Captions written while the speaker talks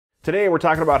Today we're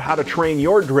talking about how to train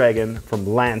your Dragon from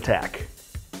Lantac.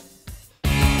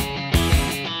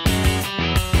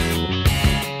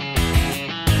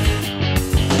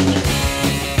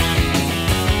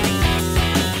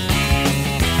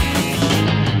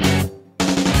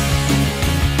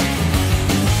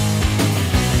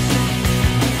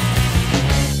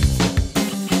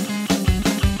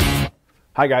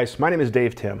 Hi guys, my name is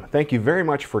Dave Tim. Thank you very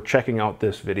much for checking out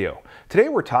this video. Today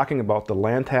we're talking about the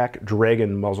Lantac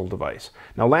Dragon muzzle device.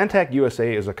 Now Lantac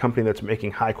USA is a company that's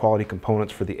making high quality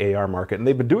components for the AR market, and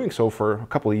they've been doing so for a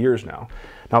couple of years now.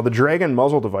 Now the Dragon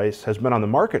muzzle device has been on the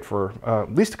market for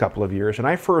at least a couple of years, and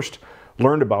I first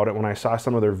learned about it when I saw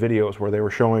some of their videos where they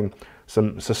were showing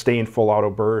some sustained full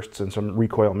auto bursts and some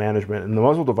recoil management, and the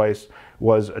muzzle device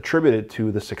was attributed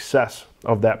to the success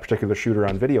of that particular shooter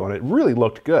on video, and it really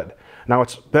looked good. Now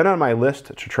it's been on my list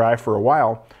to try for a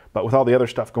while, but with all the other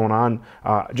stuff going on,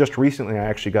 just recently I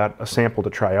actually got a sample to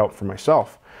try out for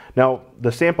myself. Now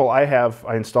the sample I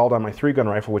installed on my 3-gun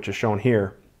rifle, which is shown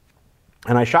here,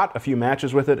 and I shot a few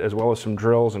matches with it as well as some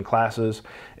drills and classes,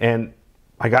 and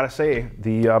I gotta say,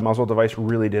 the muzzle device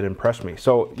really did impress me.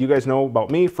 So you guys know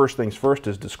about me. First things first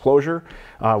is disclosure.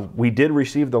 We did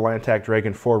receive the Lantac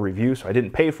Dragon 4 review, so I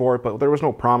didn't pay for it, but there was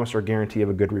no promise or guarantee of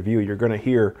a good review. You're gonna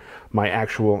hear my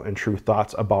actual and true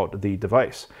thoughts about the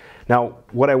device. Now,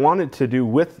 what I wanted to do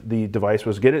with the device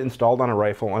was get it installed on a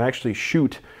rifle and actually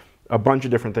shoot a bunch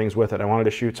of different things with it. I wanted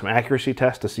to shoot some accuracy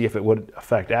tests to see if it would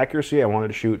affect accuracy. I wanted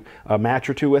to shoot a match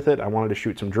or two with it. I wanted to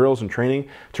shoot some drills and training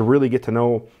to really get to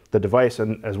know the device,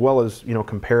 and as well as, you know,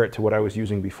 compare it to what I was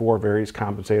using before, various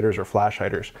compensators or flash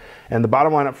hiders. And the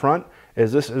bottom line up front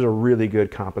is this is a really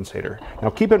good compensator. Now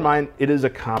keep in mind, it is a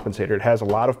compensator. It has a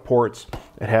lot of ports.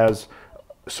 It has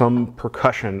some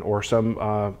percussion or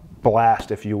some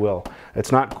blast, if you will.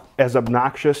 It's not as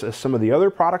obnoxious as some of the other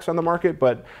products on the market,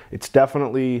 but it's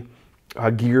definitely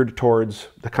geared towards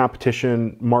the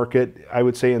competition market, I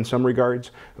would say, in some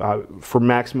regards, for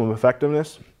maximum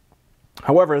effectiveness.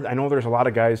 However, I know there's a lot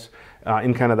of guys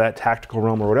in kind of that tactical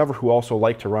realm or whatever who also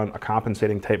like to run a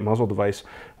compensating type muzzle device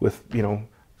with, you know,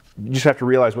 you just have to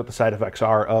realize what the side effects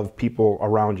are of people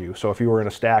around you. So if you were in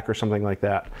a stack or something like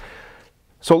that.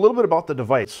 So a little bit about the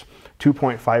device,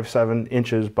 2.57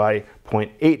 inches by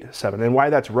 0.87. And why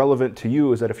that's relevant to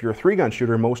you is that if you're a 3-gun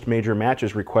shooter, most major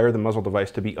matches require the muzzle device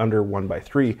to be under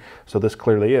 1/3. So this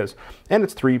clearly is. And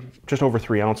it's just over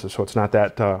 3 ounces, so it's not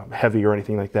that heavy or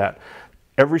anything like that.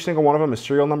 Every single one of them is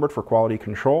serial numbered for quality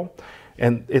control.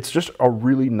 And it's just a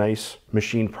really nice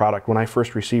machine product. When I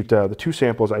first received the 2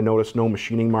 samples, I noticed no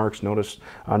machining marks, noticed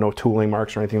no tooling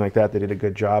marks or anything like that. They did a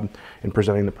good job in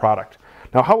presenting the product.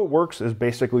 Now how it works is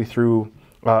basically through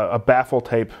a baffle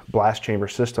type blast chamber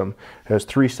system. It has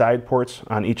 3 side ports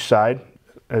on each side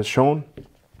as shown. It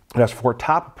has 4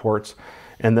 top ports,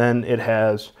 and then it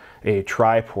has a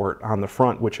tri-port on the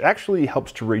front, which actually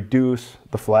helps to reduce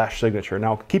the flash signature.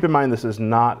 Now keep in mind, this is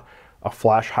not a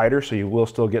flash hider, so you will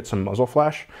still get some muzzle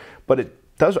flash, but it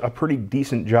does a pretty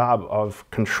decent job of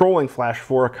controlling flash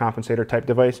for a compensator type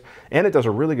device, and it does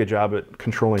a really good job at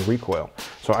controlling recoil.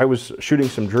 So I was shooting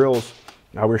some drills.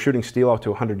 We were shooting steel out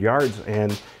to 100 yards,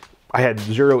 and I had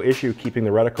zero issue keeping the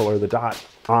reticle or the dot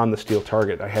on the steel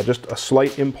target. I had just a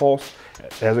slight impulse,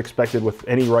 as expected with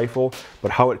any rifle,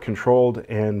 but how it controlled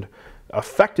and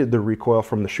affected the recoil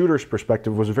from the shooter's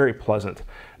perspective was very pleasant.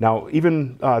 Now,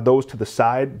 even those to the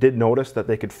side did notice that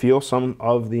they could feel some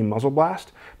of the muzzle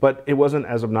blast, but it wasn't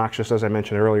as obnoxious as I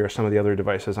mentioned earlier, some of the other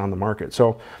devices on the market.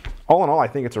 So all in all, I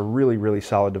think it's a really, really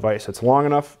solid device. It's long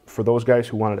enough for those guys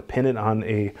who wanted to pin it on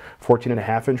a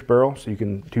 14.5-inch barrel, so you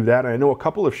can do that. And I know a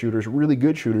couple of shooters, really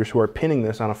good shooters, who are pinning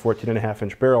this on a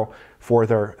 14.5-inch barrel for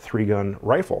their 3-gun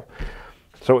rifle.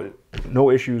 So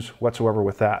no issues whatsoever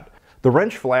with that. The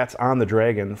wrench flats on the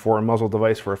Dragon for a muzzle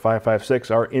device for a 5.56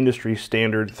 are industry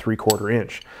standard 3/4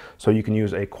 inch. So you can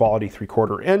use a quality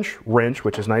 3/4 inch wrench,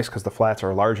 which is nice because the flats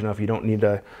are large enough. You don't need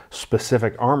a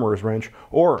specific armorer's wrench,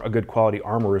 or a good quality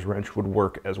armorer's wrench would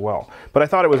work as well. But I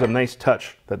thought it was a nice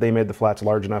touch that they made the flats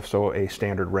large enough so a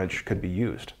standard wrench could be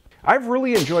used. I've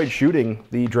really enjoyed shooting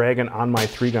the Dragon on my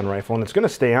 3-gun rifle, and it's going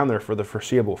to stay on there for the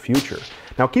foreseeable future.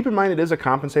 Now keep in mind, it is a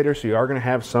compensator, so you are going to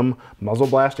have some muzzle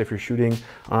blast. If you're shooting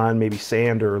on maybe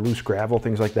sand or loose gravel,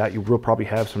 things like that, you will probably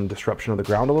have some disruption of the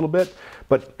ground a little bit,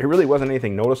 but it really wasn't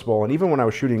anything noticeable. And even when I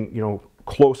was shooting, you know,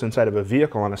 close inside of a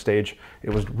vehicle on a stage, it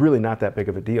was really not that big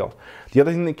of a deal. The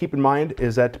other thing to keep in mind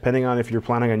is that depending on if you're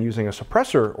planning on using a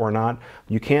suppressor or not,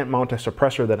 you can't mount a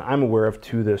suppressor that I'm aware of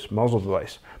to this muzzle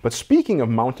device. But speaking of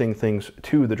mounting things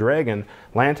to the Dragon,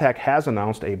 Lantac has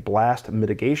announced a blast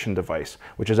mitigation device,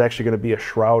 which is actually going to be a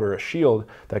shroud or a shield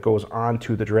that goes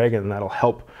onto the Dragon, and that'll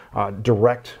help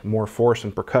direct more force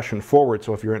and percussion forward.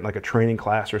 So if you're in like a training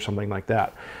class or something like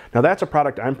that. Now that's a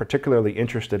product I'm particularly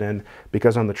interested in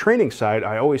because on the training side,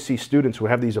 I always see students who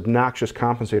have these obnoxious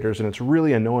compensators, and it's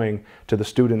really annoying to the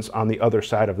students on the other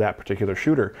side of that particular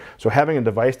shooter. So having a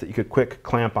device that you could quick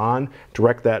clamp on,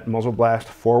 direct that muzzle blast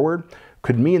forward,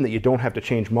 could mean that you don't have to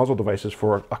change muzzle devices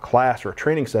for a class or a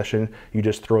training session. You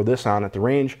just throw this on at the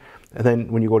range, and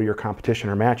then when you go to your competition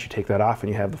or match, you take that off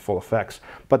and you have the full effects.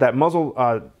 But that muzzle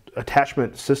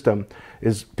attachment system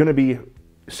is going to be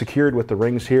secured with the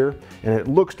rings here, and it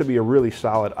looks to be a really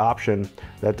solid option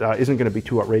that isn't going to be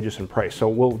too outrageous in price. So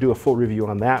we'll do a full review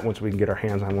on that once we can get our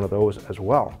hands on one of those as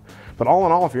well. But all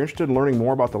in all, if you're interested in learning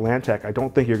more about the Lantac, I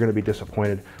don't think you're going to be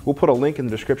disappointed. We'll put a link in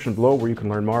the description below where you can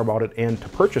learn more about it and to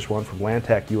purchase one from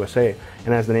Lantac USA.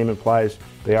 And as the name implies,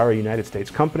 they are a United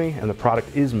States company, and the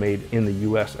product is made in the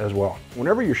US as well.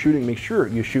 Whenever you're shooting, make sure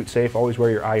you shoot safe. Always wear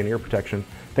your eye and ear protection.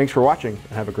 Thanks for watching,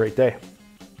 and have a great day.